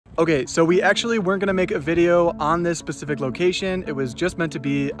Okay, so we actually weren't gonna make a video on this specific location. It was just meant to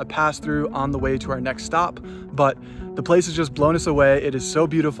be a pass through on the way to our next stop, but the place has just blown us away. It is so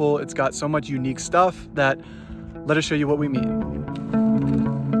beautiful. It's got so much unique stuff that let us show you what we mean.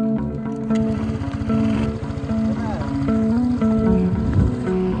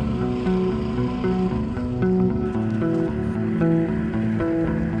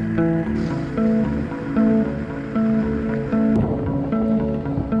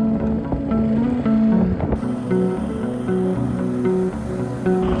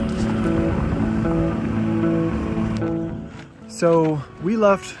 So we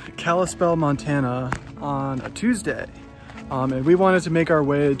left Kalispell, Montana on a Tuesday, and we wanted to make our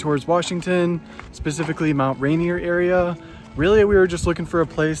way towards Washington, specifically Mount Rainier area. Really, we were just looking for a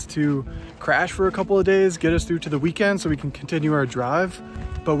place to crash for a couple of days, get us through to the weekend so we can continue our drive.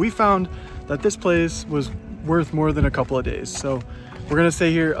 But we found that this place was worth more than a couple of days. So we're gonna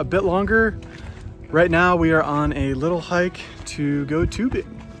stay here a bit longer. Right now we are on a little hike to go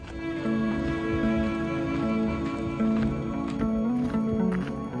tubing.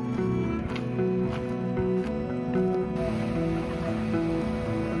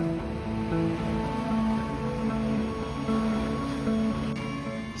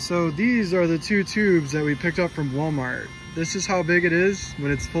 So these are the two tubes that we picked up from Walmart. This is how big it is when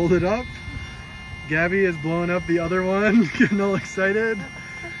it's folded up. Gabby is blowing up the other one, getting all excited.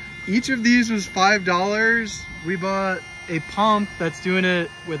 Each of these was $5. We bought a pump that's doing it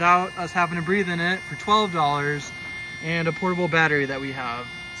without us having to breathe in it for $12, and a portable battery that we have,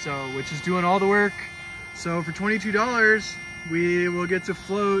 so which is doing all the work. So for $22, we will get to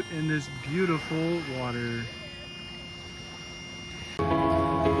float in this beautiful water.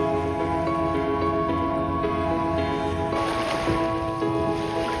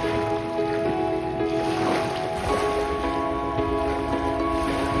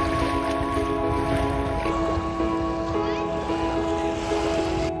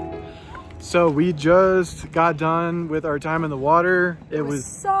 So we just got done with our time in the water. It was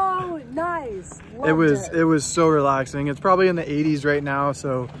so nice. It was so relaxing. It's probably in the 80s right now,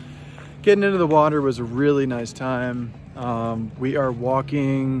 so getting into the water was a really nice time. We are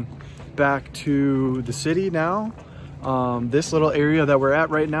walking back to the city now. This little area that we're at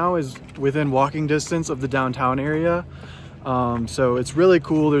right now is within walking distance of the downtown area. So it's really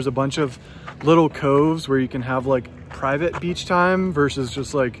cool. There's a bunch of little coves where you can have like private beach time versus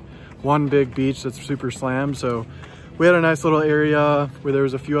just like one big beach that's super slammed. So we had a nice little area where there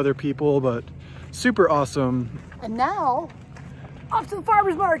was a few other people, but super awesome. And now off to the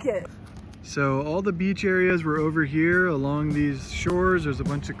farmer's market. So all the beach areas were over here along these shores. There's a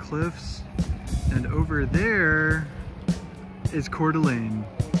bunch of cliffs, and over there is Coeur d'Alene.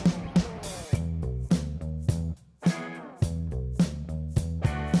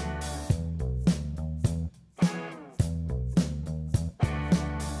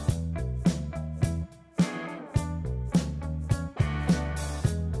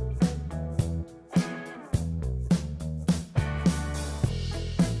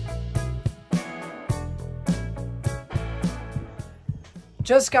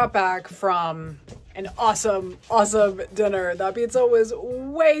 Just got back from an awesome dinner. That pizza was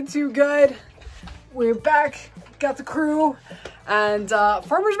way too good. We're back, got the crew, and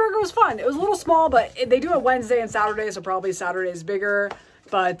Farmer's Market was fun. It was a little small, but they do it Wednesday and Saturday, so probably Saturday's bigger.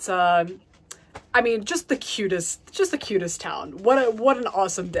 But I mean, just the cutest town. What an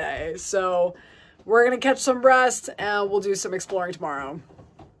awesome day. So we're gonna catch some rest and we'll do some exploring tomorrow.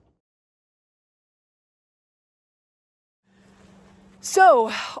 So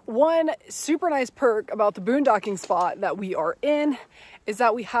one super nice perk about the boondocking spot that we are in is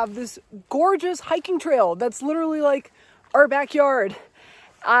that we have this gorgeous hiking trail that's literally like our backyard.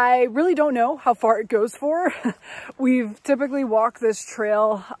 I really don't know how far it goes for. We've typically walked this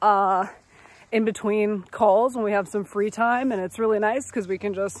trail in between calls when we have some free time, and it's really nice because we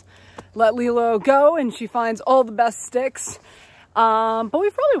can just let Lilo go and she finds all the best sticks. But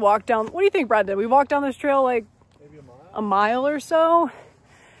we've probably walked down, what do you think, Brandon? We walked down this trail like a mile or so.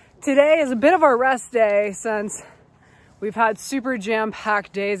 Today is a bit of our rest day since we've had super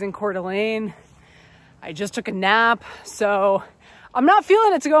jam-packed days in Coeur d'Alene. I just took a nap, so I'm not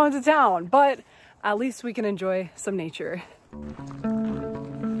feeling it to go into town, but at least we can enjoy some nature.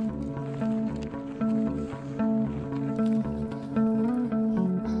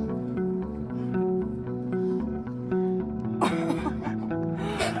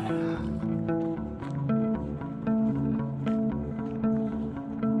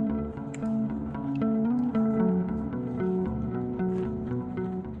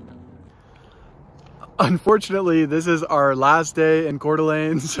 Unfortunately, this is our last day in Coeur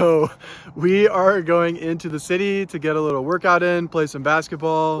d'Alene, so we are going into the city to get a little workout in, play some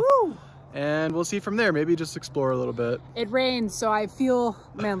basketball. Woo! And we'll see from there, maybe just explore a little bit. It rains, so I feel,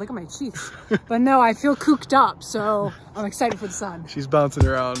 man, look at my cheeks. But no, I feel cooped up, so I'm excited for the sun. She's bouncing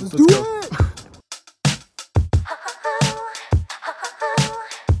around. Let's do go. it!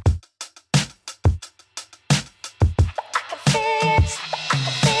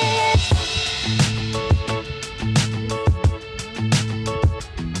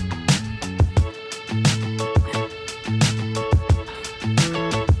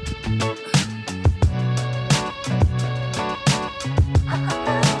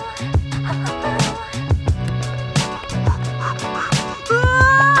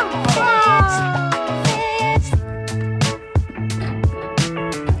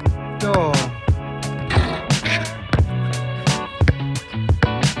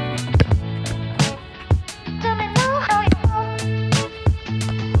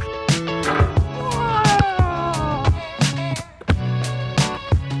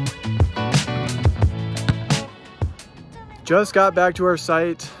 Just got back to our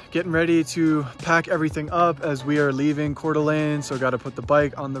site, getting ready to pack everything up as we are leaving Coeur d'Alene. So got to put the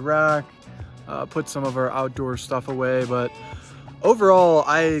bike on the rack, put some of our outdoor stuff away. But overall,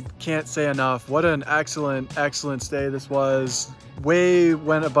 I can't say enough. What an excellent, excellent stay this was. Way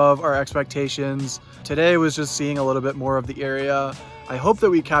went above our expectations. Today was just seeing a little bit more of the area. I hope that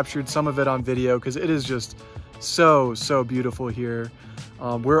we captured some of it on video because it is just so, so beautiful here.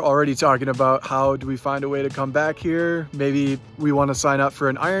 We're already talking about how do we find a way to come back here. Maybe we want to sign up for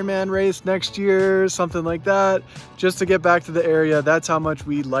an Ironman race next year, something like that, just to get back to the area. That's how much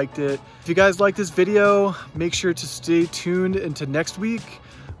we liked it. If you guys like this video, make sure to stay tuned into next week.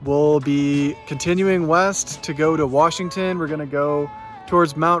 We'll be continuing west to go to Washington. We're gonna go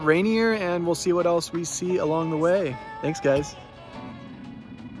towards Mount Rainier and we'll see what else we see along the way. Thanks, guys.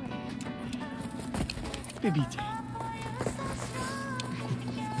 Baby.